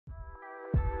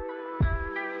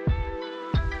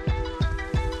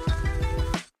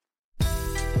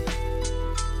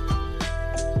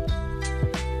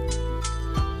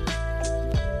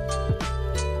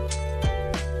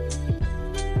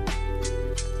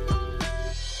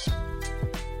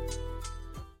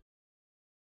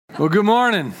Well, good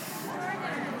morning.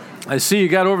 I see you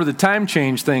got over the time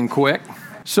change thing quick.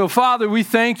 So, Father, we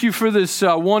thank you for this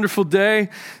wonderful day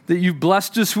that you've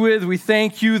blessed us with. We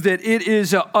thank you that it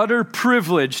is an utter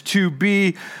privilege to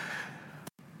be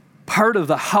part of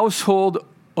the household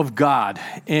of God.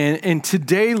 And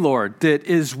today, Lord, that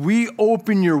as we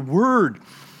open your word,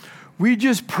 we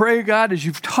just pray, God, as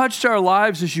you've touched our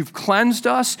lives, as you've cleansed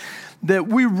us, that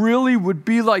we really would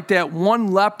be like that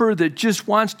one leper that just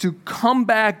wants to come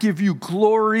back, give you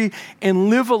glory, and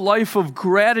live a life of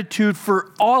gratitude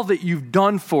for all that you've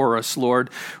done for us,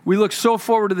 Lord. We look so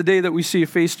forward to the day that we see you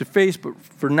face to face, but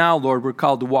for now, Lord, we're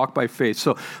called to walk by faith.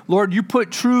 So, Lord, you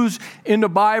put truths in the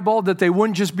Bible that they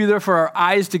wouldn't just be there for our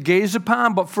eyes to gaze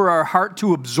upon, but for our heart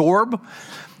to absorb.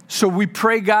 So we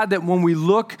pray, God, that when we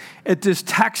look at this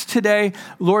text today,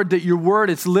 Lord, that your word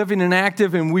is living and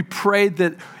active, and we pray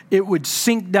that it would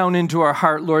sink down into our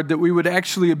heart, Lord, that we would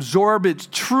actually absorb its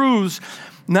truths,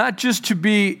 not just to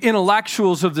be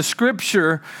intellectuals of the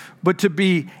Scripture, but to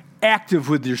be active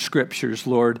with your Scriptures,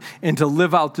 Lord, and to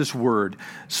live out this word.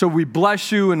 So we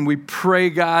bless you and we pray,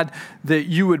 God, that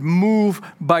you would move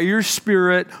by your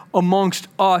Spirit amongst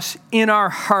us in our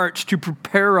hearts to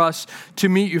prepare us to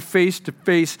meet you face to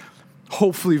face,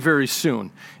 hopefully very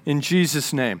soon. In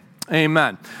Jesus' name,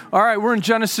 amen. All right, we're in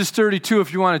Genesis 32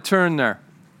 if you want to turn there.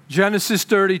 Genesis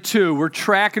 32, we're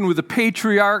tracking with the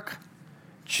patriarch,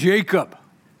 Jacob.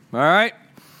 All right?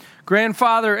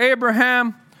 Grandfather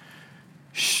Abraham,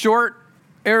 short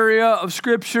area of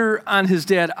Scripture on his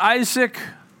dad Isaac,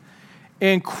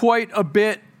 and quite a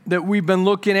bit that we've been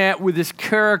looking at with this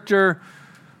character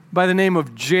by the name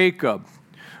of Jacob.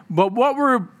 But what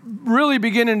we're really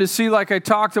beginning to see, like I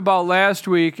talked about last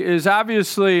week, is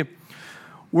obviously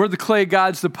we're the clay,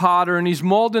 God's the potter, and he's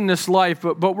molding this life.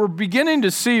 But we're beginning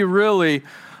to see, really,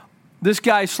 this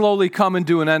guy slowly coming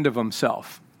to an end of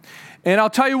himself. And I'll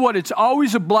tell you what, it's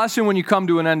always a blessing when you come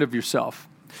to an end of yourself.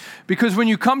 Because when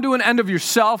you come to an end of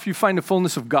yourself, you find the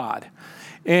fullness of God.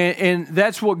 And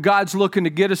that's what God's looking to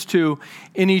get us to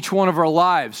in each one of our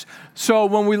lives. So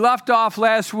when we left off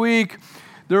last week,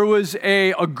 there was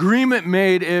an agreement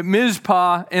made at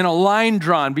Mizpah and a line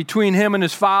drawn between him and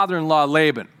his father-in-law,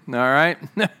 Laban. All right?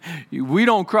 We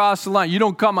don't cross the line. You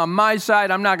don't come on my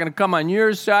side. I'm not going to come on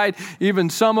your side. Even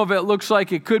some of it looks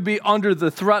like it could be under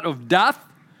the threat of death.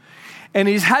 And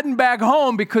he's heading back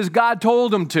home because God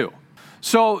told him to.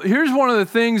 So here's one of the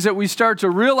things that we start to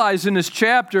realize in this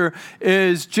chapter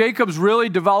is Jacob's really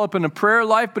developing a prayer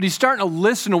life, but he's starting to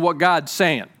listen to what God's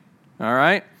saying. All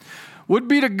right? Would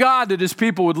be to God that his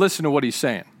people would listen to what he's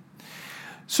saying.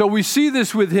 So we see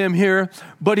this with him here,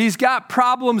 but he's got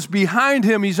problems behind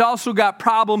him. He's also got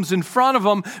problems in front of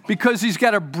him because he's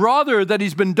got a brother that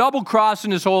he's been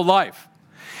double-crossing his whole life.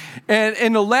 And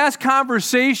in the last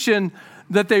conversation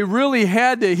that they really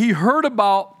had that he heard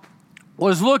about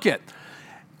was, look at,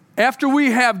 after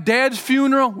we have Dad's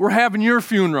funeral, we're having your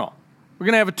funeral. We're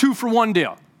going to have a 2-for-1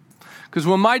 deal. Because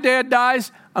when my dad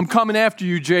dies, I'm coming after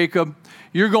you, Jacob.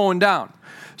 You're going down.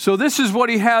 So this is what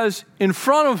he has in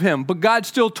front of him, but God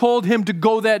still told him to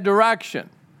go that direction.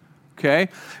 Okay?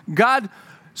 God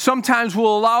sometimes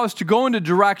will allow us to go into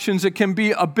directions that can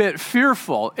be a bit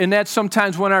fearful, and that's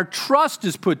sometimes when our trust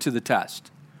is put to the test.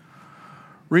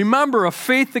 Remember, a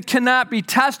faith that cannot be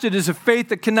tested is a faith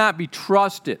that cannot be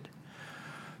trusted.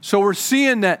 So we're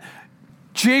seeing that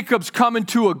Jacob's coming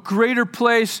to a greater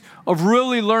place of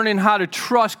really learning how to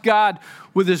trust God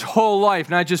with his whole life,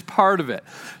 not just part of it.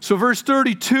 So verse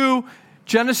 32,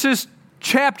 Genesis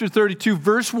chapter 32,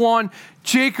 verse 1,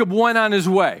 Jacob went on his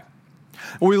way.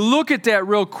 And we look at that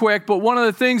real quick, but one of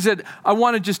the things that I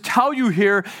want to just tell you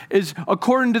here is,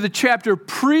 according to the chapter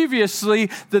previously,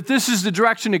 that this is the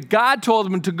direction that God told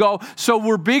him to go. So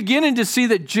we're beginning to see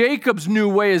that Jacob's new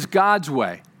way is God's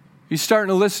way. He's starting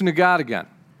to listen to God again.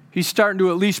 He's starting to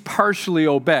at least partially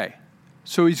obey.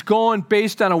 So he's going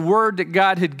based on a word that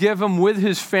God had given him with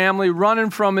his family, running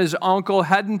from his uncle,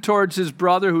 heading towards his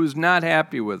brother who's not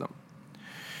happy with him.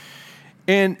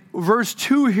 And verse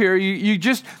 2 here, you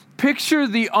just picture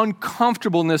the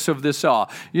uncomfortableness of this all.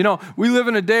 You know, we live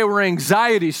in a day where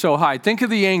anxiety is so high. Think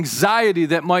of the anxiety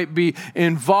that might be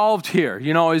involved here,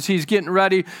 you know, as he's getting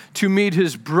ready to meet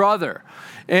his brother.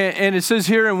 And it says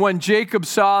here, and when Jacob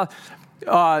saw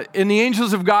and the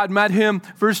angels of God met him.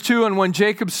 Verse 2, and when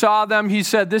Jacob saw them, he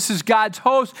said, this is God's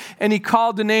host, and he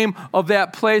called the name of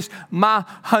that place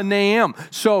Mahanaim.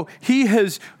 So he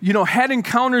has, had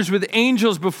encounters with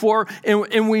angels before,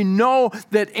 and we know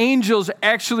that angels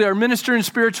actually are ministering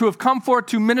spirits who have come forth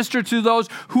to minister to those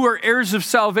who are heirs of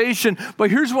salvation. But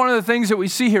here's one of the things that we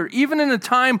see here. Even in a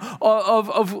time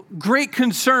of great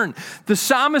concern, the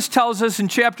psalmist tells us in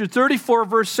chapter 34,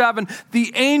 verse 7,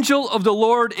 the angel of the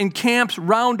Lord encamps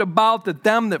round about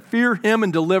them that fear him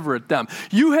and delivereth them.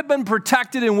 You have been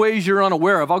protected in ways you're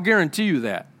unaware of. I'll guarantee you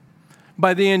that,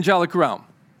 by the angelic realm.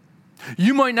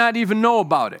 You might not even know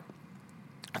about it.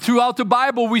 Throughout the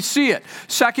Bible, we see it.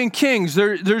 2 Kings,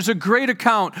 there's a great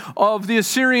account of the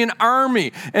Assyrian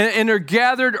army, and they're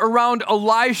gathered around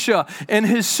Elisha and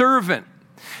his servant.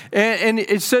 And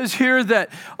it says here that,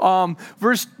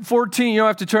 verse 14, you don't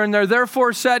have to turn there.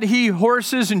 Therefore said he,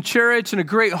 horses and chariots and a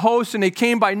great host, and they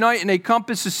came by night and they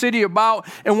compassed the city about.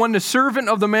 And when the servant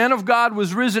of the man of God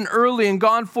was risen early and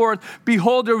gone forth,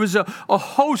 behold, there was a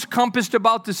host compassed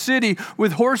about the city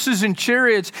with horses and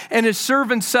chariots. And his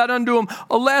servant said unto him,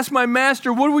 alas, my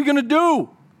master, what are we going to do?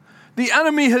 The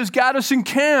enemy has got us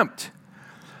encamped.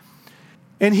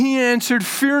 And he answered,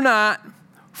 fear not,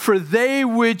 for they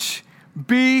which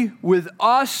be with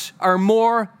us are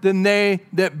more than they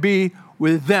that be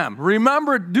with them.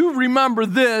 Remember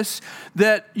this,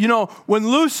 that, when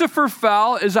Lucifer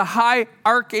fell as a high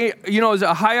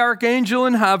archangel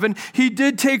in heaven, he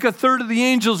did take a third of the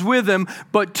angels with him,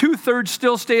 but 2/3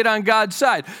 still stayed on God's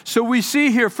side. So we see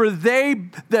here, for they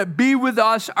that be with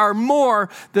us are more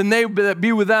than they that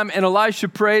be with them. And Elisha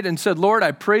prayed and said, Lord,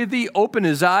 I pray thee, open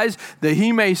his eyes that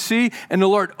he may see. And the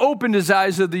Lord opened his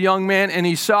eyes of the young man, and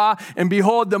he saw, and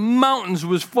behold, the mountains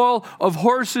was full of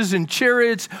horses and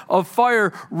chariots of fire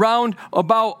round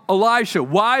about Elisha.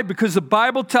 Why? Because the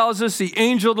Bible tells us the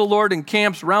angel of the Lord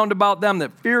encamps round about them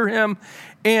that fear him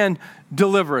and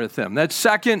delivereth them. That's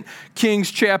 2 Kings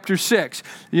chapter 6.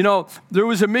 There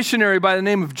was a missionary by the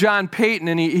name of John Peyton,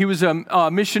 and he was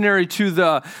a missionary to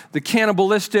the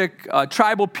cannibalistic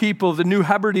tribal people of the New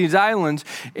Hebrides Islands.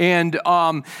 And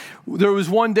there was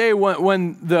one day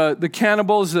when the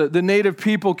cannibals, the native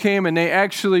people came, and they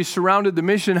actually surrounded the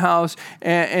mission house,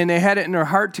 and they had it in their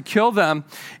heart to kill them.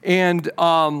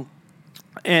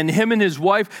 And him and his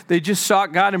wife, they just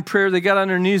sought God in prayer. They got on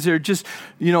their knees. They're just,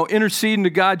 interceding to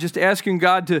God, just asking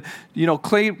God to,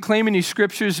 claiming these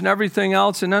scriptures and everything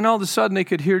else. And then all of a sudden, they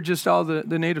could hear just all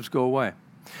the natives go away.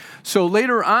 So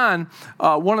later on,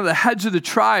 one of the heads of the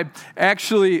tribe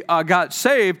actually got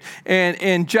saved,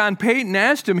 and John Peyton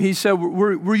asked him, he said,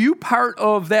 were you part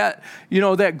of that,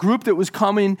 that group that was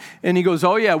coming? And he goes,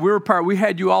 oh yeah, we were part. We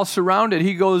had you all surrounded.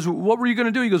 He goes, what were you going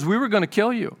to do? He goes, we were going to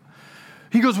kill you.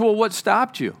 He goes, well, what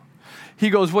stopped you? He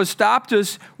goes, what stopped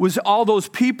us was all those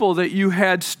people that you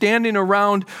had standing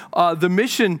around the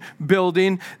mission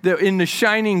building that in the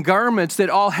shining garments that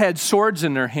all had swords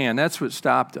in their hand. That's what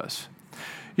stopped us.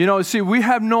 See, we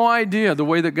have no idea the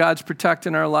way that God's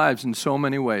protecting our lives in so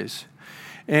many ways.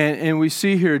 And we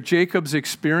see here Jacob's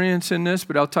experience in this,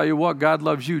 but I'll tell you what, God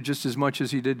loves you just as much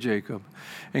as he did Jacob.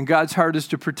 And God's heart is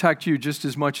to protect you just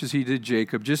as much as he did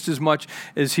Jacob, just as much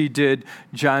as he did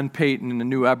John Peyton in the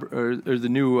New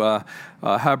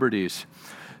Hebrides.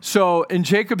 So, and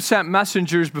Jacob sent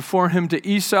messengers before him to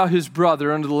Esau his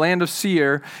brother unto the land of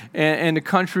Seir and the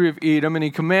country of Edom. And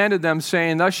he commanded them,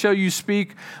 saying, thus shall you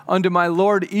speak unto my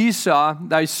lord Esau,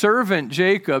 thy servant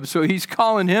Jacob. So he's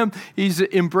calling him, he's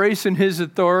embracing his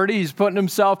authority. He's putting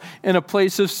himself in a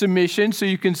place of submission. So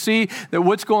you can see that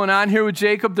what's going on here with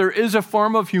Jacob, there is a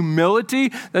form of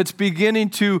humility that's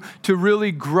beginning to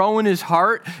really grow in his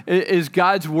heart as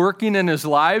God's working in his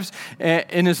life.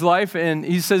 And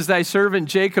he says, thy servant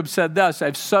Jacob said thus,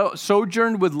 I've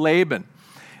sojourned with Laban,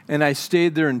 and I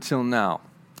stayed there until now.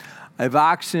 I have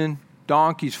oxen,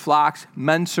 donkeys, flocks,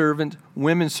 men servants,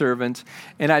 women servants,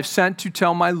 and I've sent to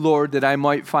tell my Lord that I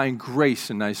might find grace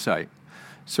in thy sight.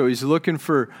 So he's looking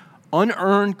for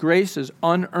unearned grace as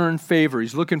unearned favor.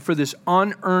 He's looking for this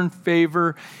unearned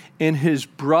favor in his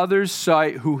brother's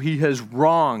sight who he has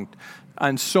wronged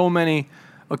on so many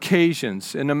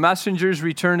occasions. And the messengers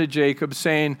returned to Jacob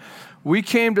saying, we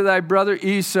came to thy brother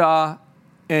Esau,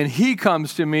 and he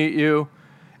comes to meet you,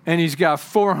 and he's got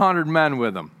 400 men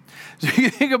with him. So you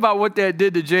think about what that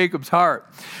did to Jacob's heart.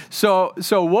 So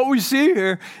what we see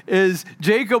here is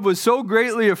Jacob was so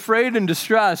greatly afraid and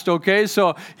distressed, okay?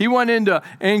 So he went into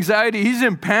anxiety. He's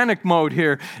in panic mode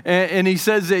here. And he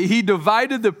says that he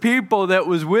divided the people that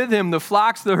was with him, the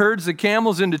flocks, the herds, the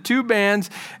camels, into two bands.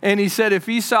 And he said, if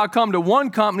Esau come to one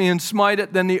company and smite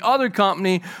it, then the other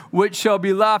company which shall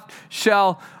be left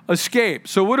shall escape.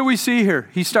 So what do we see here?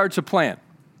 He starts a plan,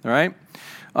 all right?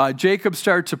 Jacob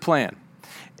starts a plan.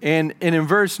 And in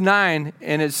verse 9,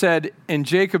 and it said, and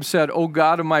Jacob said, O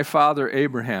God of my father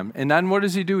Abraham. And then what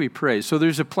does he do? He prays. So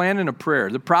there's a plan and a prayer.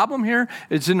 The problem here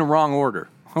is in the wrong order,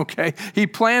 okay? He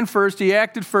planned first, he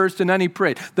acted first, and then he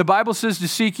prayed. The Bible says to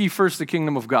seek ye first the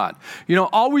kingdom of God.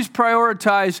 Always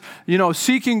prioritize,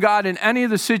 seeking God in any of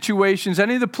the situations,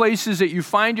 any of the places that you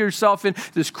find yourself in,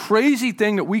 this crazy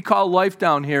thing that we call life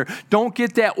down here. Don't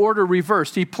get that order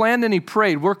reversed. He planned and he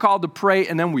prayed. We're called to pray,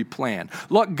 and then we plan.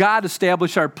 Let God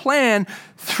establish our plan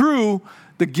through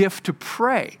the gift to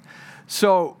pray.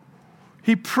 So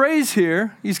he prays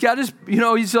here. He's got his,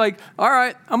 he's like, all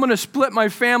right, I'm going to split my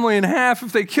family in half.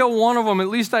 If they kill one of them, at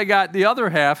least I got the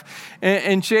other half.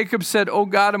 And Jacob said, O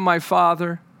God of my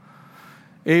father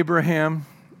Abraham,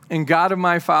 and God of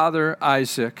my father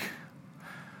Isaac,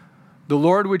 the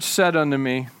Lord which said unto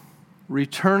me,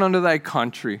 return unto thy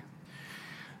country.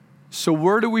 So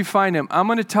where do we find him? I'm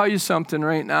going to tell you something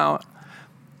right now,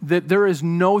 that there is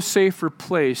no safer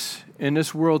place in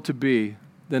this world to be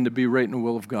than to be right in the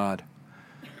will of God.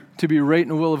 To be right in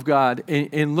the will of God.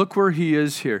 And look where he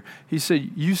is here. He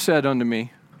said, you said unto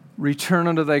me, return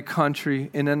unto thy country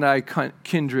and unto thy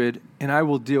kindred, and I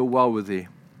will deal well with thee.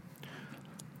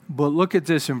 But look at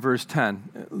this in verse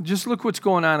 10. Just look what's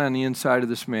going on the inside of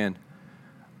this man.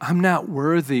 I'm not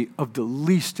worthy of the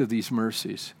least of these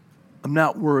mercies. I'm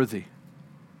not worthy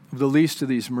of the least of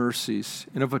these mercies,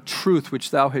 and of a truth which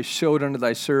thou hast showed unto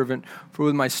thy servant. For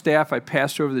with my staff I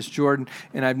passed over this Jordan,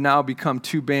 and I've now become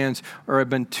two bands, or I've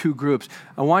been two groups.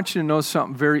 I want you to know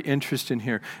something very interesting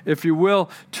here. If you will,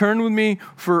 turn with me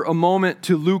for a moment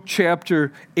to Luke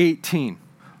chapter 18.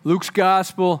 Luke's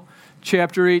Gospel,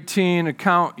 chapter 18,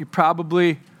 account you're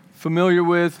probably familiar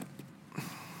with.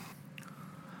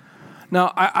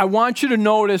 Now, I want you to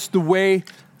notice the way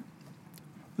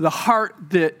the heart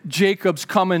that Jacob's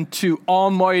coming to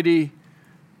Almighty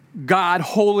God,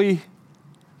 Holy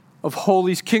of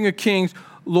Holies, King of Kings,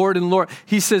 Lord and Lord.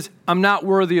 He says, I'm not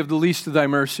worthy of the least of thy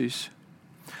mercies.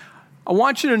 I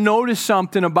want you to notice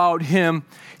something about him.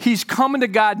 He's coming to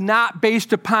God not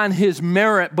based upon his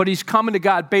merit, but he's coming to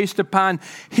God based upon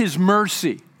his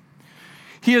mercy.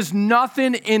 He has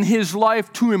nothing in his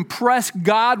life to impress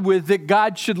God with that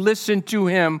God should listen to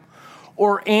him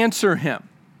or answer him.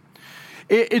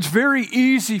 It's very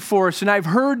easy for us, and I've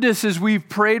heard this as we've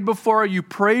prayed before. You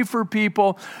pray for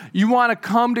people. You want to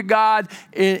come to God,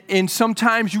 and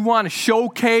sometimes you want to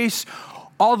showcase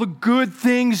all the good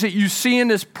things that you see in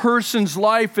this person's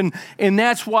life, and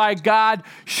that's why God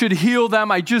should heal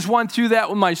them. I just went through that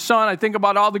with my son. I think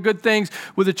about all the good things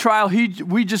with the trial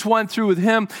we just went through with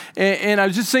him, and I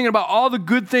was just thinking about all the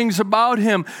good things about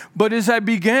him. But as I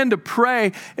began to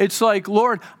pray, it's like,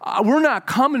 Lord, we're not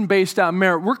coming based on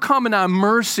merit. We're coming on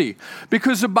mercy,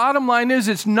 because the bottom line is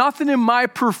it's nothing in my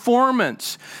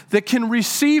performance that can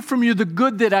receive from you the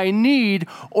good that I need,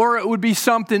 or it would be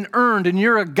something earned, and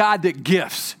you're a God that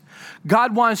gifts.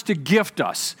 God wants to gift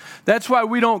us. That's why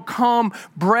we don't come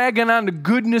bragging on the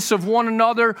goodness of one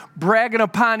another, bragging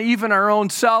upon even our own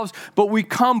selves, but we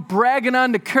come bragging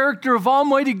on the character of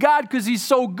Almighty God because he's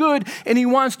so good and he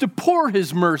wants to pour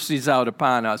his mercies out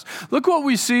upon us. Look what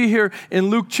we see here in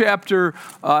Luke chapter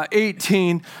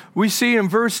 18. We see in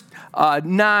verse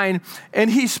 9,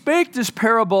 and he spake this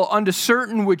parable unto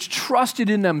certain which trusted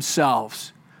in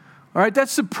themselves. All right,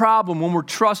 that's the problem when we're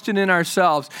trusting in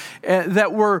ourselves,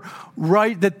 that we're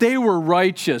right, that they were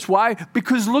righteous. Why?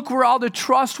 Because look where all the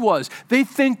trust was. They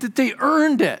think that they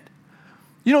earned it.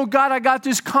 God, I got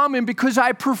this coming because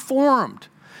I performed.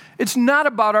 It's not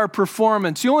about our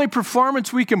performance. The only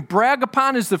performance we can brag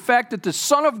upon is the fact that the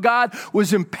Son of God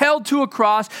was impaled to a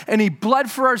cross and he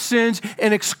bled for our sins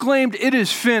and exclaimed, it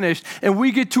is finished. And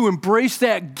we get to embrace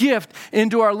that gift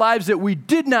into our lives that we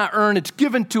did not earn. It's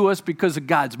given to us because of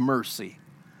God's mercy.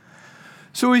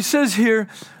 So he says here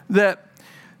that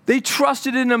They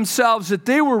trusted in themselves that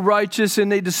they were righteous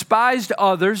and they despised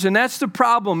others. And that's the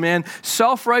problem, man.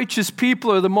 Self-righteous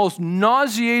people are the most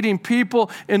nauseating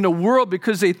people in the world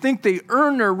because they think they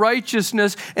earn their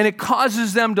righteousness, and it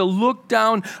causes them to look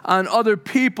down on other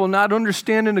people, not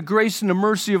understanding the grace and the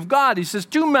mercy of God. He says,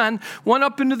 2 men went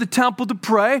up into the temple to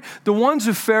pray. The one's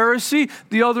a Pharisee,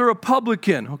 the other a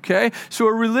publican, okay? So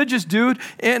a religious dude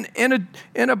and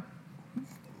a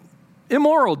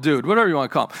immoral dude, whatever you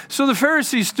want to call him. So the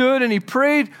Pharisee stood and he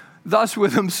prayed thus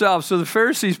with himself. So the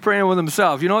Pharisee's praying with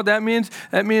himself. You know what that means?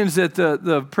 That means that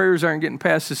the prayers aren't getting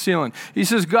past the ceiling. He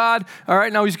says, God, all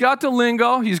right, now he's got the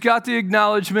lingo, he's got the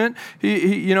acknowledgement.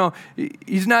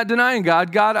 He's not denying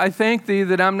God. God, I thank thee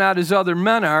that I'm not as other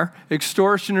men are,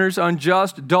 extortioners,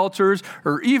 unjust, adulterers,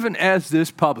 or even as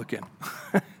this publican.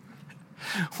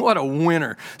 What a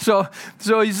winner. So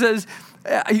he says,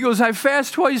 he goes, I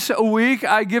fast twice a week.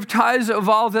 I give tithes of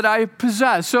all that I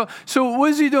possess. So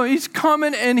what is he doing? He's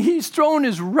coming and he's throwing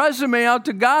his resume out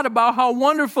to God about how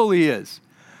wonderful he is.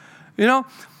 Now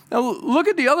look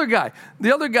at the other guy.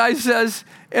 The other guy says,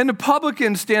 and the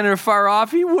publican standing afar off,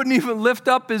 he wouldn't even lift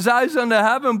up his eyes unto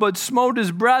heaven, but smote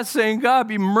his breast, saying, God,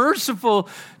 be merciful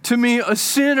to me, a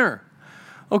sinner.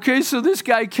 Okay, so this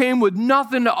guy came with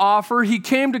nothing to offer. He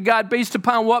came to God based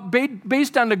upon what?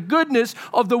 Based on the goodness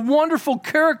of the wonderful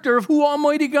character of who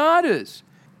Almighty God is.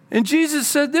 And Jesus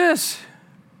said this,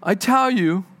 I tell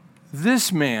you,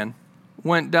 this man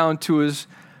went down to his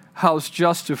house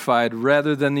justified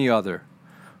rather than the other.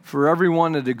 For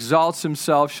everyone that exalts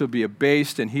himself shall be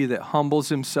abased, and he that humbles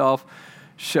himself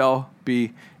shall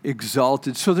be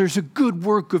exalted. So there's a good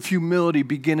work of humility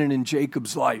beginning in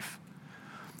Jacob's life.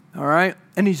 All right?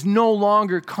 And he's no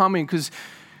longer coming because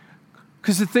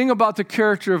the thing about the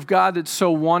character of God that's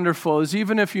so wonderful is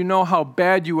even if you know how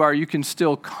bad you are, you can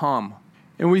still come.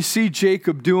 And we see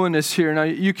Jacob doing this here. Now,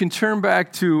 you can turn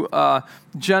back to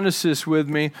Genesis with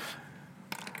me.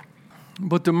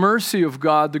 But the mercy of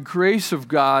God, the grace of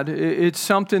God, it's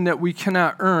something that we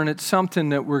cannot earn. It's something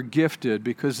that we're gifted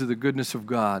because of the goodness of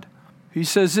God. He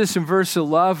says this in verse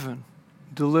 11,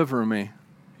 deliver me.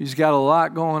 He's got a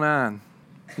lot going on.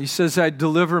 He says,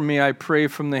 deliver me, I pray,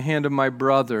 from the hand of my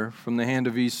brother, from the hand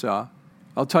of Esau.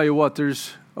 I'll tell you what,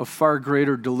 there's a far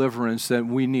greater deliverance that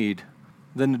we need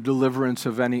than the deliverance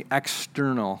of any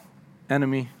external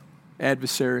enemy,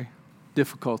 adversary,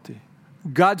 difficulty.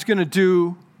 God's going to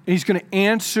do, he's going to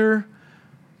answer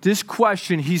this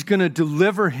question. He's going to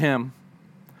deliver him.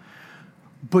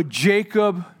 But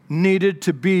Jacob needed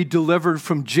to be delivered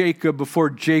from Jacob before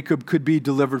Jacob could be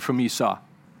delivered from Esau.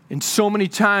 And so many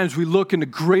times we look and the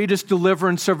greatest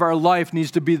deliverance of our life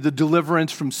needs to be the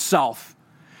deliverance from self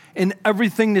and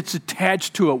everything that's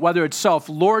attached to it, whether it's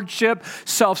self-lordship,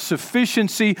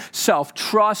 self-sufficiency,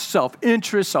 self-trust,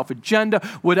 self-interest, self-agenda,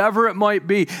 whatever it might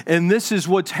be. And this is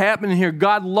what's happening here.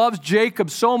 God loves Jacob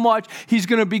so much, he's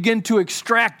going to begin to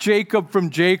extract Jacob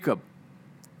from Jacob.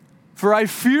 For I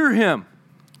fear him,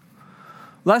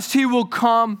 lest he will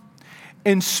come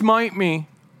and smite me,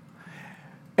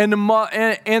 and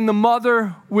the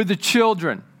mother with the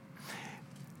children.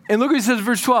 And look what he says,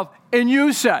 verse 12. And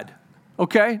you said,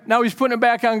 okay, now he's putting it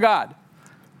back on God.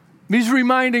 He's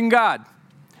reminding God.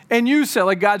 And you said,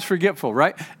 like God's forgetful,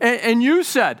 right? And you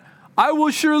said, I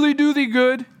will surely do thee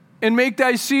good and make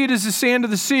thy seed as the sand of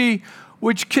the sea,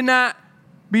 which cannot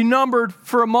be numbered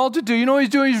for a multitude. You know what he's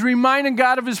doing? He's reminding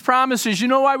God of his promises. You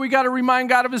know why we got to remind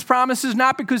God of his promises?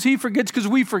 Not because he forgets, because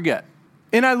we forget.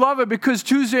 And I love it because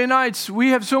Tuesday nights, we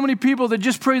have so many people that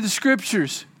just pray the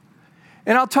scriptures.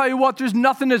 And I'll tell you what, there's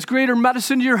nothing that's greater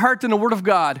medicine to your heart than the Word of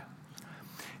God.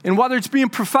 And whether it's being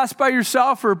professed by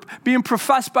yourself or being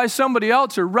professed by somebody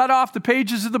else or read off the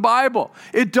pages of the Bible,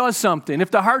 it does something.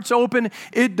 If the heart's open,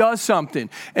 it does something.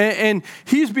 And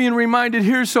he's being reminded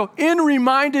here. So in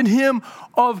reminding him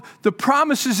of the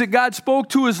promises that God spoke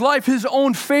to his life, his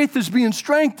own faith is being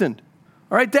strengthened.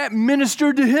 All right, that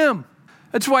ministered to him.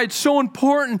 That's why it's so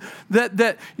important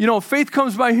that faith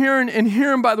comes by hearing and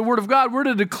hearing by the Word of God. We're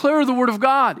to declare the Word of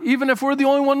God, even if we're the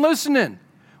only one listening.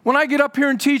 When I get up here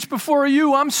and teach before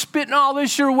you, I'm spitting all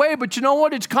this your way, but you know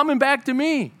what? It's coming back to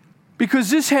me because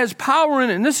this has power in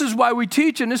it, and this is why we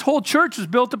teach, and this whole church is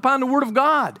built upon the Word of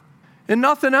God and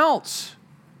nothing else.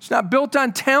 It's not built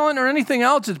on talent or anything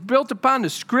else. It's built upon the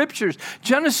Scriptures,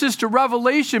 Genesis to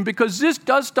Revelation, because this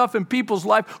does stuff in people's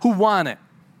life who want it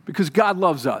because God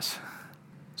loves us.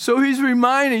 So he's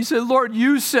reminding, he said, Lord,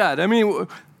 you said, I'm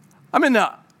in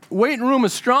the waiting room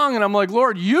is strong, and I'm like,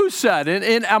 Lord, you said it.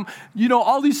 And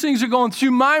all these things are going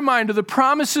through my mind of the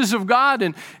promises of God,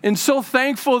 and so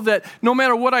thankful that no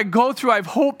matter what I go through, I have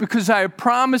hope because I have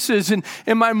promises, and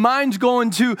my mind's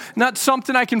going to not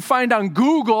something I can find on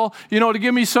Google, to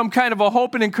give me some kind of a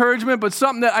hope and encouragement, but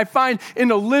something that I find in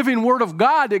the living Word of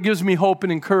God that gives me hope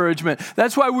and encouragement.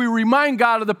 That's why we remind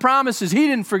God of the promises. He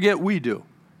didn't forget, we do.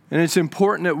 And it's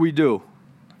important that we do.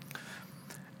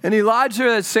 And he lodged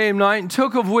there that same night, and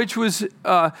took of which was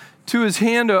to his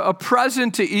hand a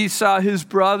present to Esau his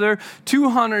brother,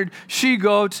 200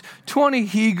 she-goats, 20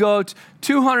 he-goats,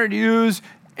 200 ewes,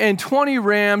 and 20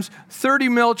 rams, 30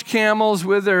 milch camels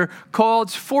with their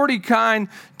colts, 40 kine,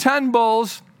 10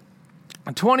 bulls,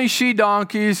 20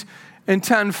 she-donkeys, and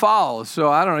 10 fowls.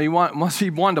 So I don't know, he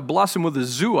wanted to bless him with a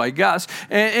zoo, I guess.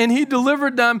 And he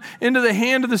delivered them into the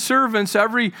hand of the servants,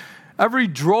 every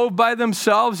drove by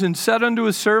themselves, and said unto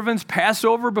his servants, pass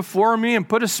over before me, and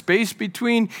put a space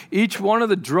between each one of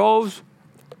the droves.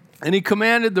 And he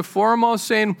commanded the foremost,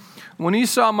 saying, when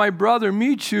Esau my brother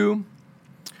meet you,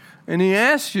 and he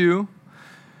asks you,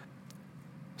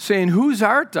 saying, whose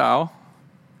art thou,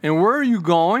 and where are you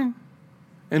going,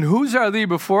 and whose are thee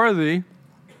before thee?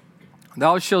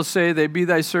 Thou shalt say, they be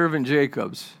thy servant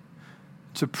Jacob's.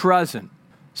 It's a present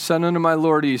sent unto my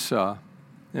lord Esau.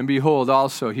 And behold,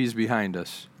 also he's behind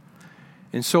us.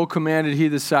 And so commanded he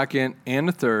the second and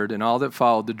the third, and all that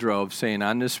followed the drove, saying,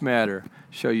 on this matter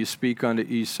shall you speak unto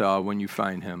Esau when you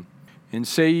find him. And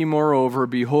say ye moreover,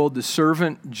 behold, the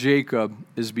servant Jacob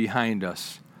is behind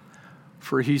us.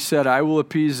 For he said, I will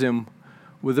appease him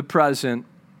with a present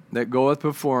that goeth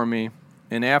before me,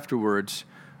 and afterwards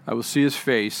I will see his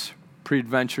face.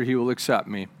 Peradventure he will accept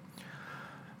me.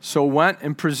 So went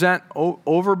and present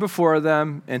over before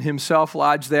them, and himself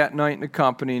lodged that night in the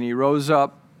company. And he rose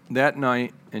up that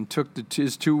night and took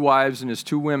his 2 wives and his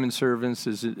 2 women servants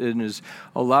and his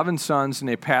 11 sons, and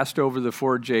they passed over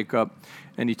before Jacob.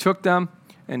 And he took them,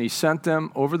 and he sent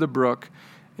them over the brook,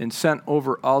 and sent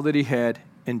over all that he had,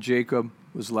 and Jacob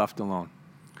was left alone.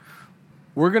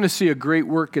 We're going to see a great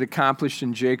work get accomplished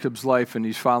in Jacob's life in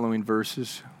these following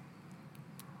verses.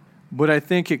 But I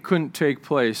think it couldn't take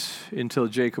place until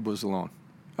Jacob was alone.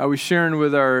 I was sharing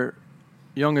with our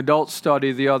young adult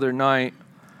study the other night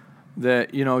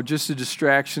that, just the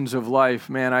distractions of life,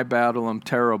 man, I battle them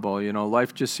terrible.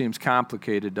 Life just seems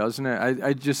complicated, doesn't it?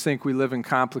 I just think we live in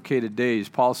complicated days.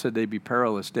 Paul said they'd be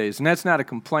perilous days. And that's not a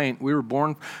complaint. We were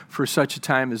born for such a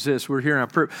time as this. We're here on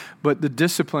purpose. But the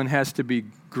discipline has to be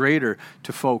greater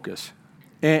to focus.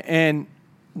 And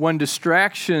when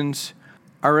distractions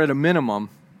are at a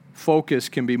minimum, focus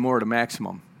can be more at a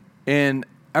maximum. And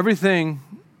everything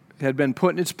had been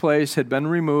put in its place, had been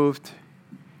removed,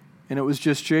 and it was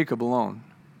just Jacob alone.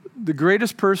 The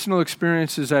greatest personal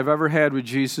experiences I've ever had with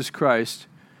Jesus Christ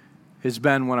has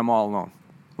been when I'm all alone,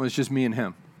 when it's just me and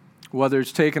him. Whether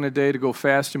it's taking a day to go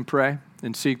fast and pray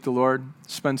and seek the Lord,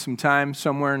 spend some time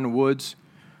somewhere in the woods,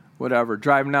 whatever,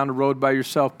 driving down the road by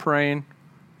yourself praying,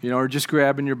 or just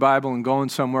grabbing your Bible and going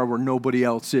somewhere where nobody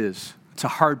else is. It's a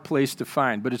hard place to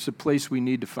find, but it's a place we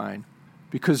need to find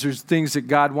because there's things that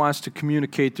God wants to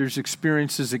communicate. There's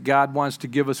experiences that God wants to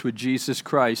give us with Jesus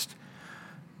Christ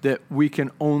that we can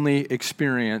only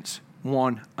experience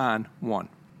one-on-one.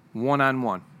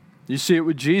 One-on-one. You see it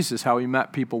with Jesus, how he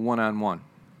met people one-on-one.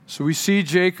 So we see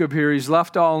Jacob here. He's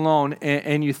left all alone,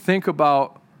 and you think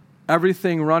about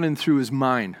everything running through his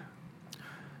mind.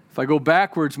 If I go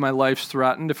backwards, my life's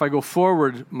threatened. If I go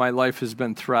forward, my life has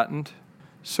been threatened.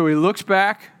 So he looks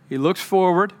back, he looks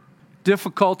forward,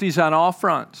 difficulties on all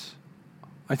fronts.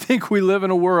 I think we live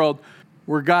in a world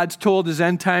where God's told his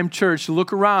end-time church to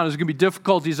look around. There's going to be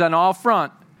difficulties on all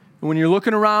front. And when you're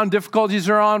looking around, difficulties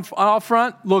are on all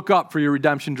front, look up, for your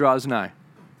redemption draws nigh.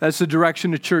 That's the direction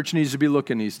the church needs to be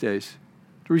looking these days,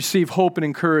 to receive hope and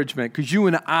encouragement. Because you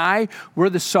and I, we're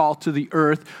the salt of the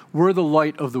earth. We're the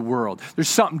light of the world. There's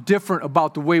something different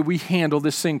about the way we handle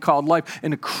this thing called life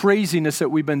and the craziness that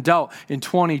we've been dealt in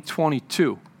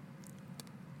 2022.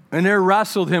 And there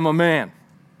wrestled him a man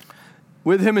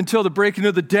with him until the breaking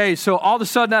of the day. So all of a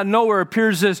sudden out of nowhere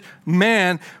appears this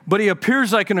man, but he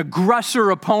appears like an aggressor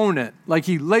opponent, like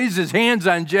he lays his hands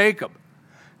on Jacob.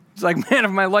 It's like, man,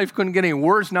 if my life couldn't get any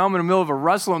worse, now I'm in the middle of a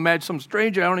wrestling match, some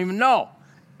stranger I don't even know.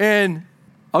 And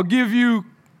I'll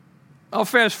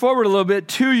fast forward a little bit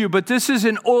to you, but this is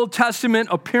an Old Testament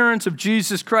appearance of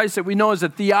Jesus Christ that we know as a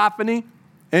theophany.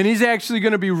 And he's actually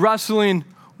going to be wrestling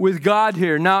with God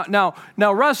here. Now,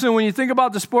 wrestling, when you think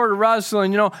about the sport of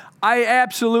wrestling, I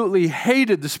absolutely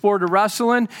hated the sport of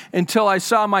wrestling until I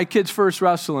saw my kid's first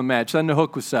wrestling match. Then the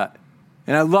hook was set.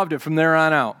 And I loved it from there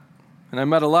on out. And I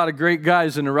met a lot of great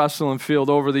guys in the wrestling field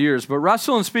over the years. But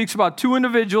wrestling speaks about two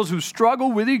individuals who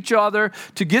struggle with each other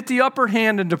to get the upper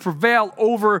hand and to prevail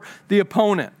over the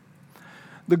opponent.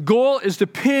 The goal is to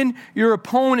pin your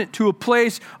opponent to a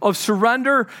place of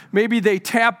surrender. Maybe they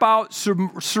tap out,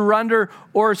 surrender,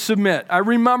 or submit. I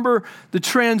remember the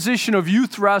transition of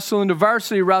youth wrestling to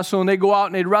varsity wrestling. They go out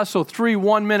and they'd wrestle 3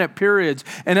 1-minute periods.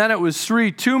 And then it was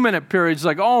 3 2-minute periods.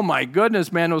 Like, oh my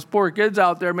goodness, man, those poor kids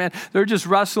out there, man, they're just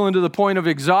wrestling to the point of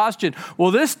exhaustion.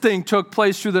 Well, this thing took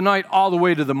place through the night all the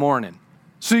way to the morning.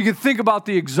 So you can think about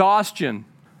the exhaustion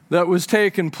that was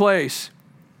taking place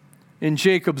in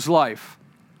Jacob's life.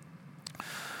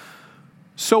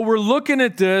 So we're looking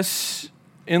at this,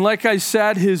 and like I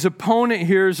said, his opponent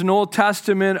here is an Old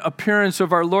Testament appearance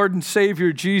of our Lord and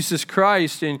Savior, Jesus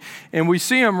Christ. And we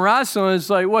see him wrestling.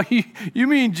 It's like, well, you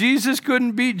mean Jesus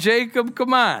couldn't beat Jacob?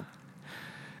 Come on.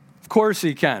 Of course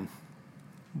he can.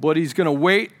 But he's going to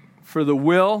wait for the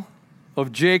will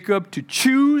of Jacob to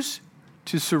choose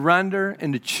to surrender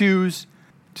and to choose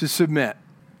to submit.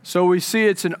 So we see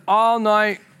it's an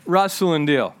all-night wrestling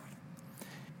deal.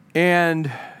 And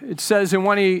it says, and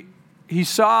when he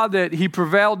saw that he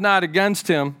prevailed not against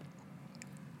him,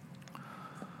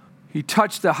 he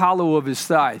touched the hollow of his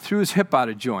thigh, threw his hip out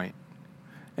of joint.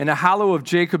 And the hollow of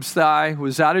Jacob's thigh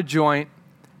was out of joint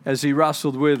as he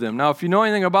wrestled with him. Now, if you know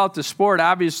anything about the sport,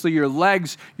 obviously your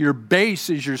legs, your base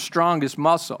is your strongest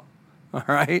muscle. All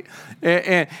right?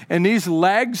 And these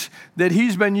legs that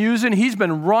he's been using, he's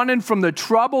been running from the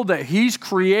trouble that he's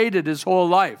created his whole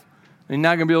life. He's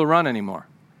not going to be able to run anymore.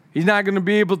 He's not going to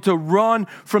be able to run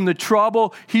from the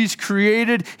trouble he's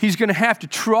created. He's going to have to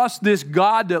trust this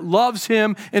God that loves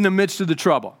him in the midst of the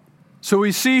trouble. So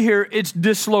we see here it's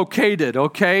dislocated,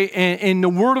 okay? And the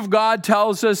Word of God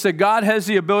tells us that God has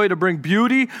the ability to bring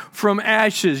beauty from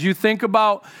ashes. You think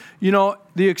about,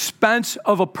 the expense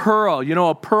of a pearl.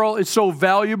 A pearl is so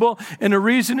valuable. And the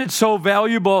reason it's so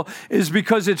valuable is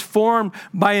because it's formed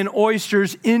by an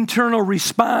oyster's internal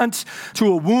response to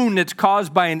a wound that's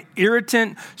caused by an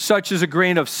irritant such as a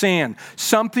grain of sand.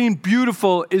 Something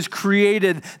beautiful is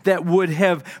created that would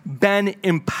have been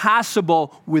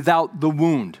impossible without the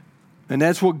wound. And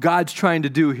that's what God's trying to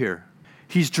do here.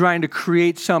 He's trying to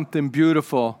create something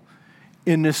beautiful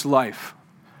in this life.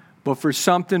 But for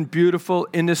something beautiful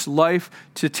in this life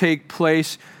to take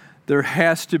place, there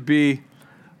has to be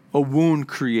a wound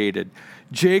created.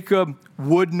 Jacob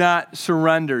would not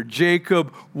surrender.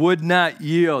 Jacob would not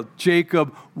yield.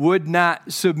 Jacob would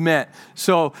not submit.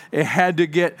 So it had to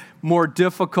get more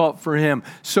difficult for him.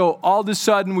 So all of a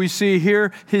sudden we see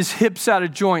here his hips out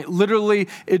of joint. Literally,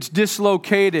 it's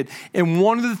dislocated. And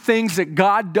one of the things that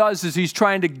God does is he's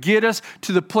trying to get us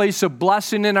to the place of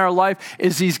blessing in our life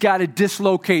is he's got to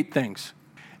dislocate things.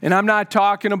 And I'm not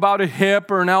talking about a hip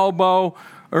or an elbow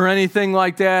or anything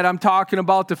like that. I'm talking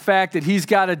about the fact that he's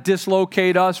got to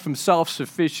dislocate us from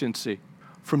self-sufficiency,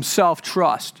 from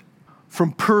self-trust,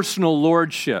 from personal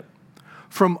lordship,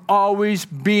 from always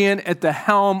being at the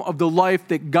helm of the life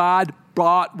that God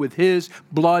bought with his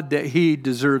blood that he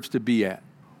deserves to be at.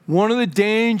 One of the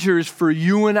dangers for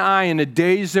you and I in the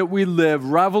days that we live,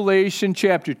 Revelation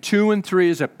chapter 2 and 3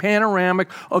 is a panoramic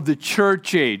of the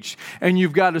church age. And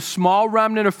you've got a small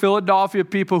remnant of Philadelphia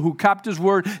people who kept his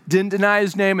word, didn't deny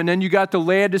his name. And then you got the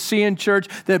Laodicean church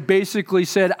that basically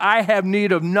said, I have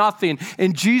need of nothing.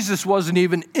 And Jesus wasn't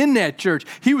even in that church.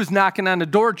 He was knocking on the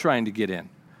door trying to get in.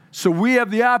 So we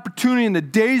have the opportunity in the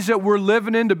days that we're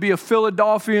living in to be a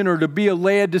Philadelphian or to be a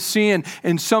Laodicean.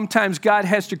 And sometimes God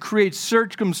has to create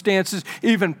circumstances,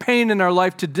 even pain in our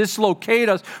life, to dislocate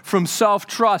us from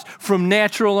self-trust, from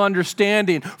natural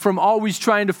understanding, from always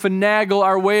trying to finagle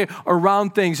our way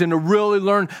around things and to really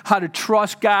learn how to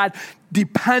trust God,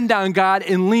 depend on God,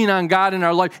 and lean on God in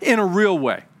our life in a real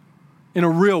way. In a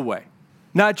real way.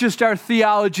 Not just our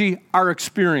theology, our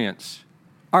experience,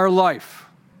 our life.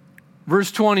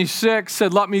 Verse 26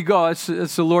 said, let me go. It's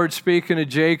the Lord speaking to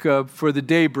Jacob, for the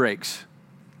day breaks.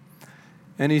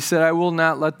 And he said, I will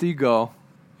not let thee go,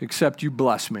 except you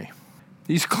bless me.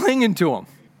 He's clinging to him.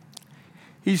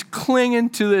 He's clinging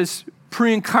to this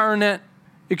pre-incarnate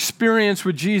experience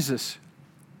with Jesus.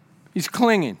 He's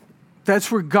clinging.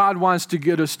 That's where God wants to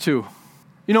get us to.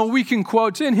 We can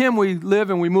quote, in him we live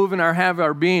and we move and have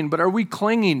our being, but are we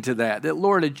clinging to that? That,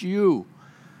 Lord, it's you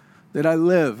that I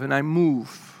live and I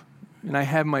move. And I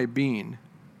have my being.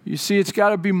 You see, it's got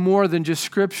to be more than just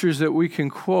scriptures that we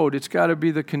can quote. It's got to be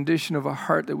the condition of a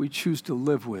heart that we choose to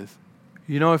live with.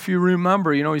 If you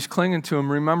remember, he's clinging to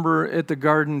him. Remember at the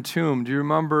garden tomb. Do you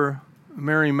remember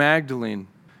Mary Magdalene?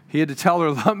 He had to tell her,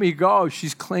 let me go.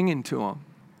 She's clinging to him.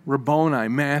 Rabboni,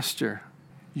 Master,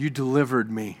 you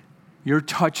delivered me. Your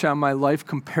touch on my life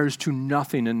compares to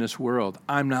nothing in this world.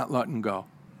 I'm not letting go.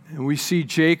 And we see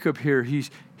Jacob here.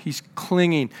 He's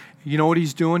clinging. You know what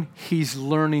he's doing? He's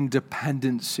learning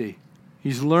dependency.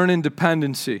 He's learning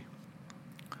dependency.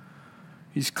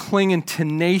 He's clinging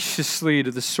tenaciously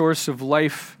to the source of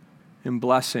life and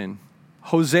blessing.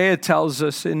 Hosea tells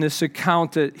us in this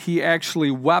account that he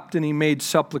actually wept and he made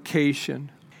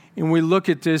supplication. And we look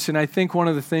at this, and I think one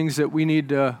of the things that we need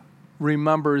to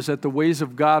remember is that the ways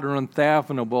of God are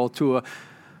unfathomable to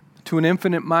an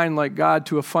infinite mind like God,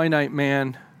 to a finite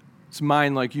man, it's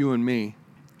mind like you and me.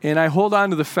 And I hold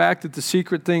on to the fact that the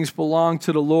secret things belong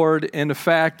to the Lord and the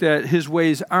fact that his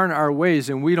ways aren't our ways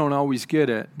and we don't always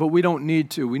get it. But we don't need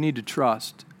to. We need to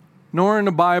trust. Nor in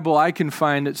the Bible I can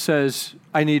find it says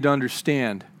I need to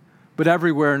understand. But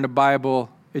everywhere in the Bible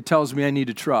it tells me I need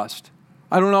to trust.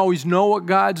 I don't always know what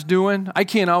God's doing. I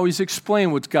can't always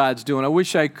explain what God's doing. I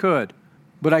wish I could,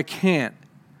 but I can't.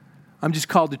 I'm just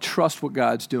called to trust what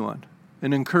God's doing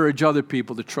and encourage other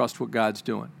people to trust what God's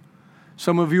doing.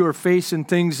 Some of you are facing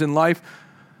things in life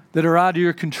that are out of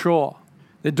your control,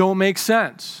 that don't make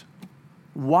sense.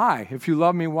 Why? If you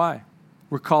love me, why?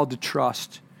 We're called to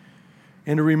trust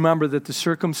and to remember that the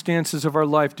circumstances of our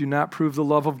life do not prove the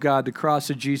love of God. The cross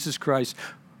of Jesus Christ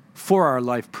for our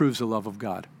life proves the love of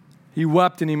God. He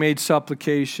wept and he made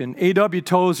supplication. A.W.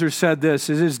 Tozer said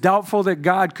this: it is doubtful that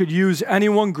God could use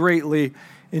anyone greatly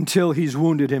until he's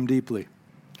wounded him deeply.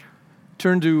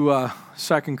 Turn to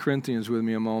 2 Corinthians with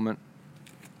me a moment.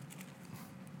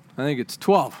 I think it's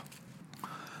 12.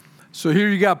 So here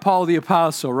you got Paul the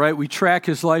Apostle, right? We track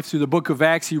his life through the book of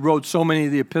Acts. He wrote so many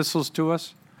of the epistles to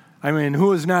us. I mean,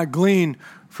 who has not gleaned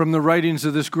from the writings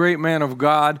of this great man of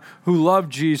God who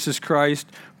loved Jesus Christ,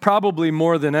 probably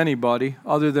more than anybody,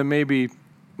 other than maybe,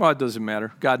 well, it doesn't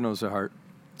matter. God knows the heart.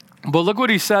 But look what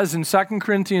he says in 2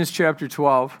 Corinthians chapter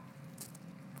 12,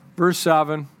 verse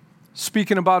 7,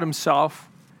 speaking about himself.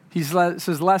 He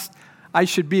says, lest I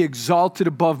should be exalted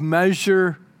above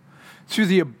measure through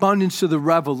the abundance of the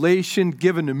revelation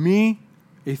given to me,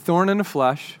 a thorn in the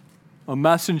flesh, a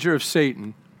messenger of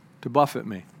Satan to buffet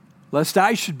me, lest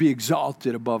I should be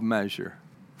exalted above measure.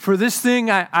 For this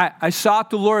thing I sought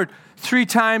the Lord 3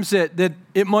 times that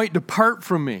it might depart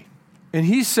from me. And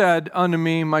he said unto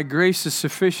me, my grace is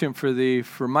sufficient for thee,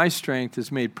 for my strength is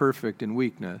made perfect in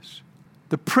weakness.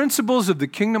 The principles of the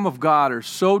kingdom of God are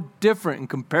so different in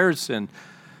comparison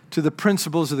to the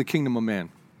principles of the kingdom of man.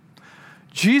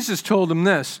 Jesus told him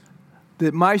this,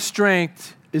 that my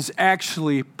strength is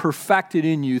actually perfected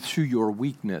in you through your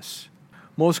weakness.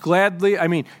 Most gladly, I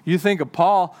mean, you think of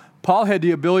Paul. Paul had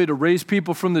the ability to raise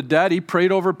people from the dead. He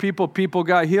prayed over people. People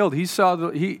got healed. He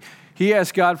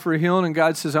asked God for a healing, and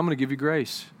God says, I'm going to give you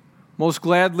grace. Most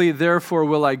gladly, therefore,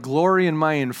 will I glory in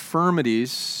my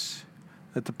infirmities,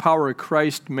 that the power of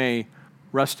Christ may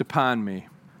rest upon me.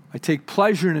 I take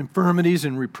pleasure in infirmities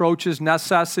and reproaches,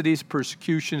 necessities,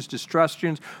 persecutions,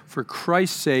 distressions, for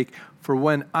Christ's sake, for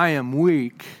when I am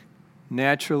weak,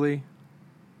 naturally,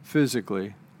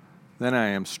 physically, then I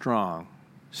am strong,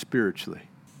 spiritually.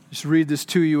 Just read this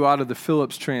to you out of the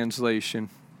Phillips translation.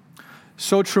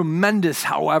 So tremendous,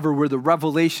 however, were the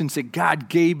revelations that God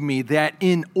gave me that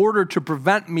in order to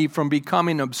prevent me from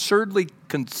becoming absurdly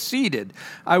conceited,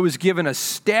 I was given a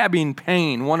stabbing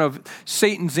pain, one of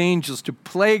Satan's angels, to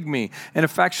plague me and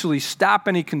effectually stop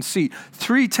any conceit.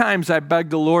 3 times I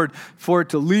begged the Lord for it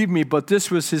to leave me, but this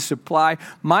was his supply.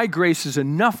 My grace is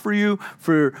enough for you,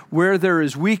 for where there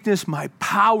is weakness, my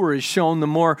power is shown the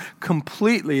more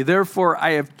completely. Therefore,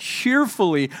 I have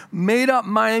cheerfully made up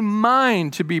my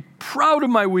mind to be proud of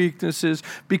my weaknesses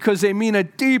because they mean a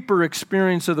deeper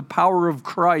experience of the power of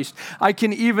Christ. I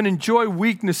can even enjoy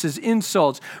weaknesses, insults,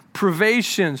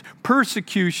 privations,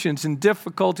 persecutions, and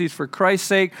difficulties for Christ's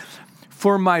sake,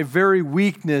 for my very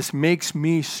weakness makes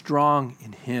me strong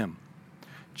in him.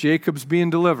 Jacob's being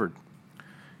delivered.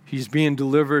 He's being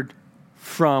delivered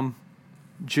from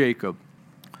Jacob.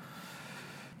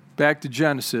 Back to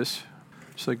Genesis,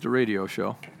 just like the radio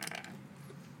show.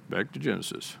 Back to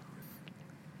Genesis.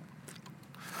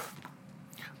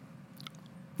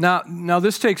 Now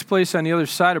this takes place on the other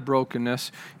side of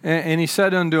brokenness. And he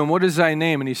said unto him, what is thy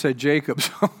name? And he said, Jacob.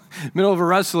 So, middle of a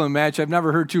wrestling match, I've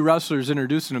never heard 2 wrestlers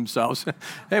introducing themselves.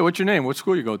 Hey, what's your name? What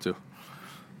school you go to?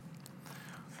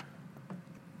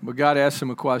 But God asked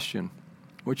him a question.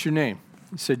 What's your name?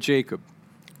 He said, Jacob.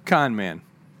 Con man,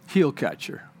 heel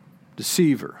catcher,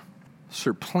 deceiver,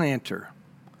 supplanter,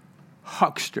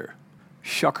 huckster,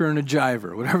 shucker and a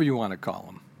jiver, whatever you want to call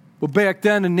him. Well, back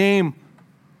then, a name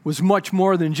was much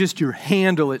more than just your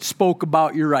handle. It spoke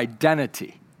about your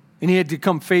identity. And he had to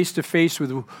come face to face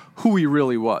with who he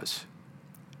really was.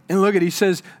 And look at, he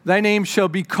says, thy name shall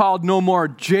be called no more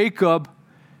Jacob,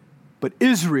 but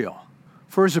Israel.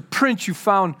 For as a prince you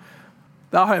found,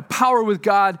 thou had power with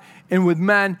God and with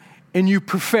men, and you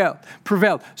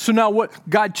prevailed. So now what?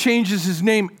 God changes his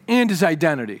name and his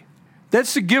identity.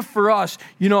 That's the gift for us,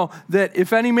 that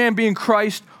if any man be in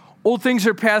Christ, old things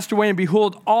are passed away, and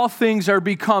behold, all things are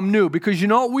become new. Because you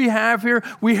know what we have here?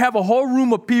 We have a whole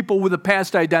room of people with a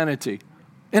past identity.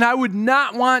 And I would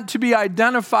not want to be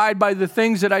identified by the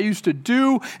things that I used to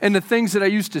do, and the things that I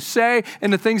used to say,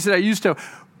 and the things that I used to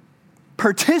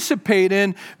participate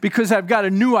in, because I've got a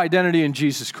new identity in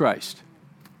Jesus Christ.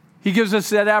 He gives us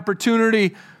that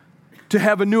opportunity to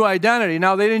have a new identity.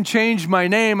 Now, they didn't change my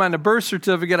name on the birth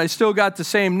certificate. I still got the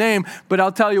same name, but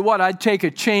I'll tell you what, I'd take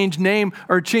a changed name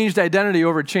or changed identity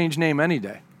over a changed name any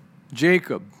day.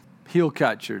 Jacob, heel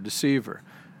catcher, deceiver.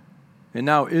 And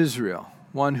now Israel,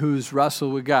 one who's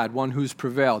wrestled with God, one who's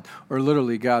prevailed, or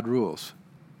literally God rules.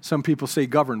 Some people say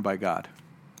governed by God.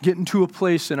 Getting to a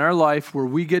place in our life where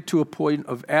we get to a point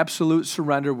of absolute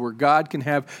surrender, where God can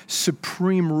have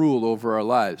supreme rule over our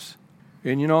lives.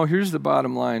 And here's the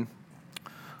bottom line.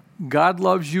 God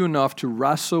loves you enough to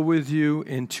wrestle with you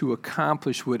and to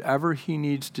accomplish whatever he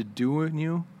needs to do in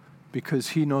you, because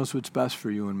he knows what's best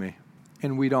for you and me,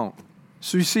 and we don't.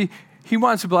 So you see, he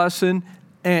wants a blessing,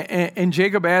 and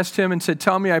Jacob asked him and said,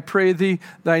 tell me, I pray thee,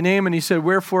 thy name. And he said,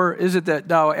 wherefore is it that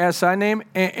thou ask thy name?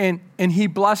 And he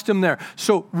blessed him there.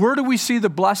 So where do we see the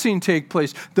blessing take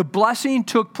place? The blessing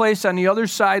took place on the other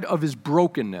side of his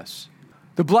brokenness.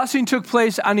 The blessing took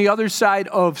place on the other side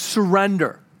of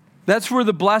surrender. That's where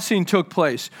the blessing took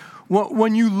place.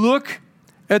 When you look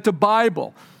at the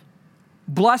Bible,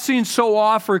 blessings so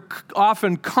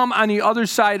often come on the other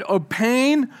side of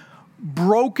pain,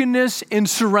 brokenness, and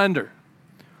surrender.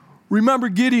 Remember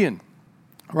Gideon,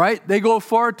 right? They go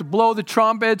forward to blow the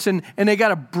trumpets, and they got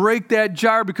to break that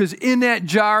jar, because in that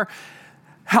jar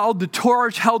held the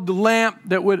torch, held the lamp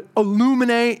that would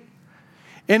illuminate.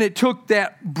 And it took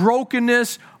that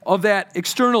brokenness of that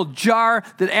external jar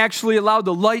that actually allowed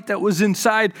the light that was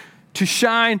inside to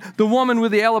shine. The woman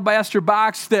with the alabaster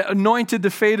box that anointed the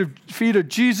feet of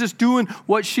Jesus, doing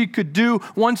what she could do.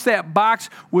 Once that box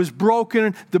was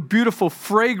broken, the beautiful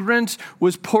fragrance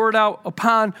was poured out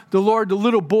upon the Lord. The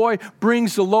little boy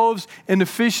brings the loaves and the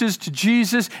fishes to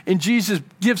Jesus, and Jesus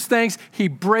gives thanks. He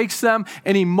breaks them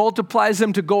and he multiplies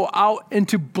them to go out and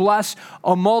to bless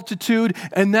a multitude.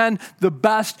 And then the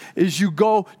best is you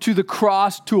go to the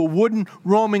cross, to a wooden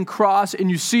Roman cross, and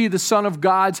you see the Son of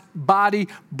God's body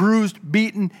bruised,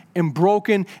 beaten, and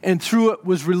broken, and through it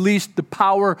was released the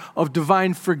power of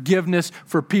divine forgiveness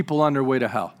for people on their way to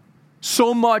hell.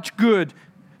 So much good,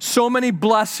 so many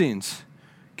blessings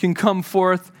can come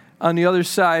forth on the other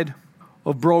side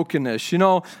of brokenness.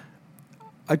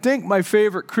 I think my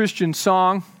favorite Christian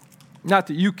song, not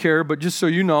that you care, but just so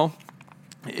you know,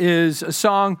 is a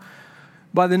song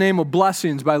by the name of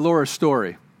Blessings by Laura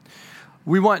Story.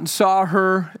 We went and saw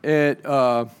her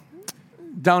at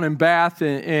down in Bath,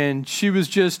 and she was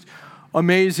just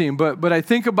amazing. But I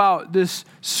think about this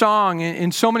song,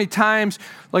 and so many times,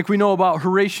 like we know about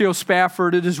Horatio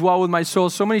Spafford, it is well with my soul,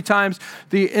 so many times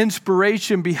the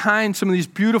inspiration behind some of these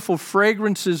beautiful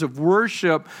fragrances of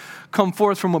worship come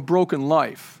forth from a broken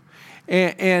life.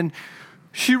 And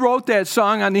she wrote that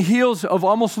song on the heels of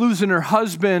almost losing her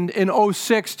husband in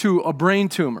 2006 to a brain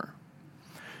tumor.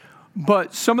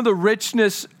 But some of the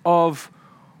richness of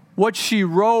what she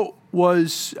wrote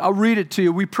was, I'll read it to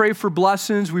you. We pray for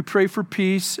blessings. We pray for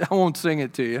peace. I won't sing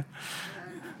it to you.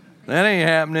 That ain't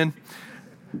happening.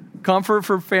 Comfort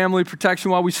for family,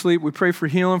 protection while we sleep. We pray for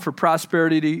healing, for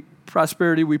prosperity.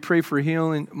 We pray for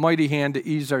healing, mighty hand to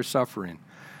ease our suffering.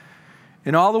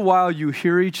 And all the while you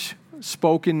hear each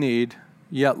spoken need,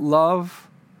 yet love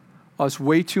us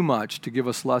way too much to give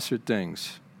us lesser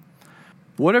things.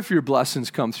 What if your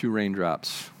blessings come through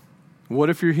raindrops? What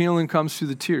if your healing comes through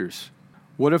the tears?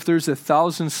 What if there's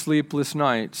 1,000 sleepless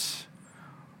nights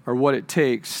are what it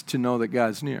takes to know that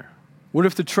God's near? What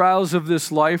if the trials of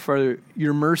this life are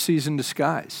your mercies in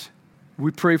disguise?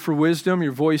 We pray for wisdom,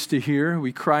 your voice to hear.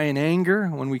 We cry in anger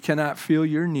when we cannot feel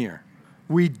you're near.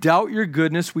 We doubt your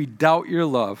goodness, we doubt your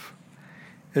love,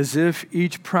 as if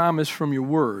each promise from your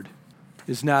word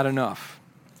is not enough.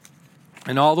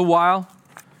 And all the while,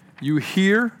 you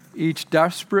hear each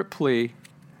desperate plea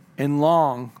and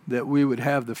long that we would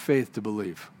have the faith to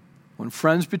believe. When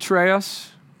friends betray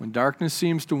us, when darkness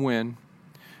seems to win,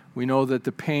 we know that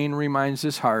the pain reminds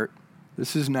this heart,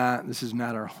 this is not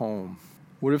our home.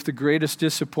 What if the greatest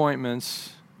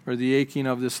disappointments or the aching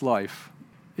of this life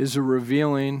is a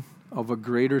revealing of a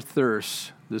greater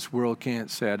thirst this world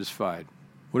can't satisfy?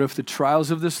 What if the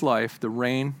trials of this life, the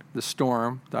rain, the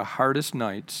storm, the hardest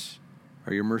nights,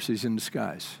 are your mercies in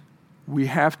disguise? We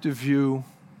have to view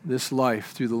this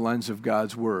life through the lens of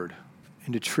God's word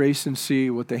and to trace and see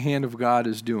what the hand of God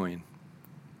is doing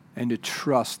and to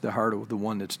trust the heart of the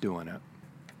one that's doing it.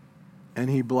 And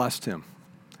he blessed him.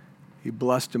 He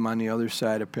blessed him on the other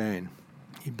side of pain.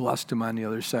 He blessed him on the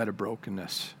other side of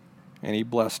brokenness. And he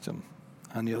blessed him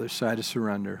on the other side of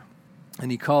surrender.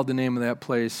 And he called the name of that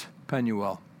place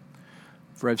Penuel.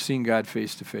 For I've seen God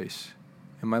face to face,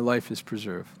 and my life is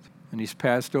preserved. And he's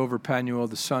passed over Penuel,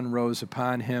 the sun rose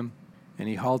upon him, and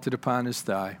he halted upon his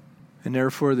thigh. And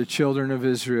therefore the children of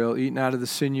Israel eat not of the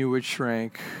sinew which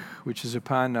shrank, which is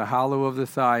upon the hollow of the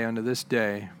thigh unto this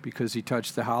day, because he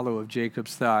touched the hollow of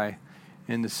Jacob's thigh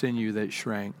and the sinew that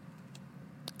shrank.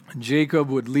 And Jacob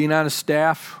would lean on a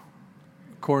staff,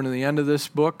 according to the end of this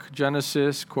book,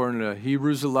 Genesis, according to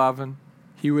Hebrews 11.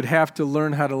 He would have to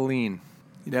learn how to lean.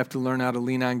 He'd have to learn how to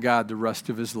lean on God the rest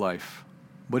of his life.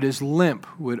 But his limp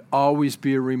would always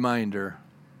be a reminder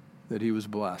that he was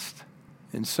blessed.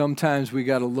 And sometimes we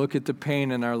got to look at the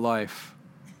pain in our life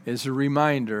as a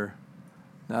reminder,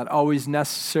 not always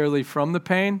necessarily from the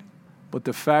pain, but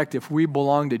the fact if we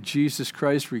belong to Jesus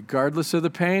Christ regardless of the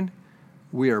pain,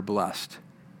 we are blessed.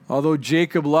 Although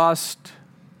Jacob lost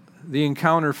the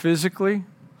encounter physically,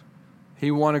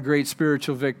 he won a great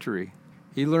spiritual victory.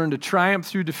 He learned to triumph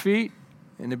through defeat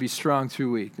and to be strong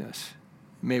through weakness.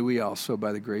 May we also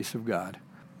by the grace of God.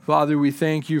 Father, we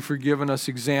thank you for giving us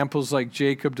examples like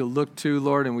Jacob to look to,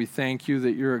 Lord, and we thank you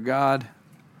that you're a God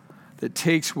that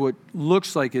takes what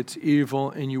looks like it's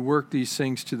evil and you work these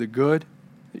things to the good.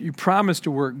 That you promise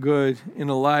to work good in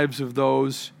the lives of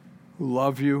those who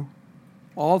love you,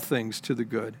 all things to the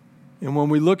good. And when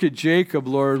we look at Jacob,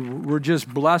 Lord, we're just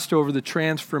blessed over the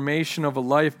transformation of a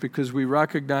life because we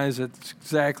recognize that's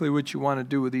exactly what you want to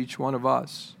do with each one of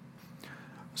us.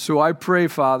 So I pray,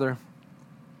 Father,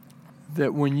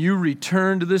 that when you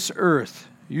return to this earth,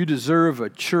 you deserve a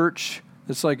church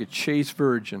that's like a chaste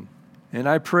virgin. And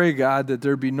I pray, God, that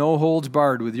there be no holds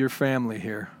barred with your family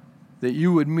here, that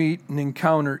you would meet and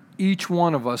encounter each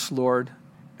one of us, Lord,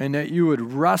 and that you would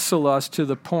wrestle us to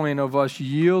the point of us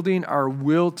yielding our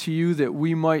will to you, that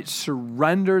we might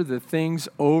surrender the things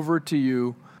over to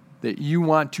you that you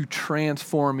want to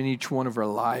transform in each one of our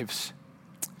lives.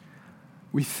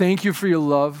 We thank you for your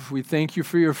love. We thank you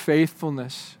for your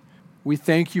faithfulness. We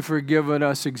thank you for giving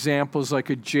us examples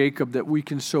like a Jacob that we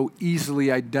can so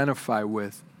easily identify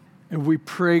with. And we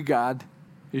pray, God,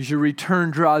 as your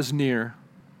return draws near,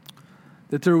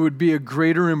 that there would be a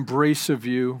greater embrace of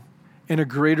you and a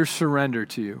greater surrender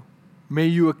to you. May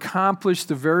you accomplish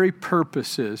the very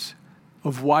purposes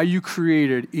of why you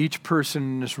created each person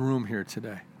in this room here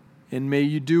today. And may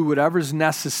you do whatever is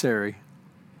necessary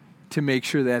to make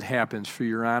sure that happens for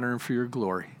your honor and for your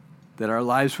glory, that our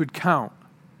lives would count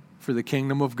for the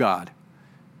kingdom of God.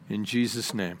 In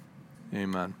Jesus' name,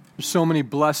 amen. There's so many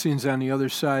blessings on the other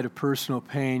side of personal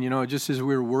pain. You know, just as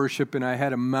we were worshiping, I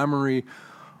had a memory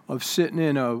of sitting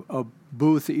in a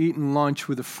booth eating lunch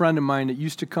with a friend of mine that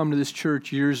used to come to this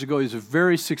church years ago. He's a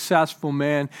very successful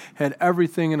man, had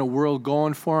everything in the world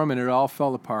going for him, and it all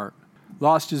fell apart.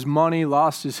 Lost his money,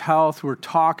 lost his health. We're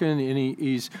talking, and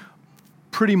he's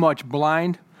pretty much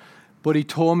blind. But he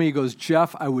told me, he goes,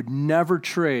 Jeff, I would never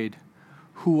trade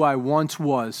who I once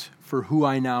was for who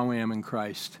I now am in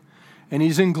Christ. And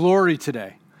he's in glory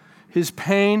today. His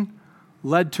pain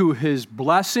led to his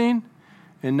blessing,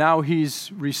 and now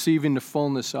he's receiving the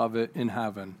fullness of it in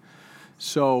heaven.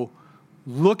 So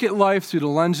look at life through the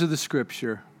lens of the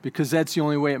Scripture, because that's the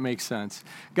only way it makes sense.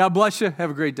 God bless you. Have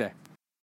a great day.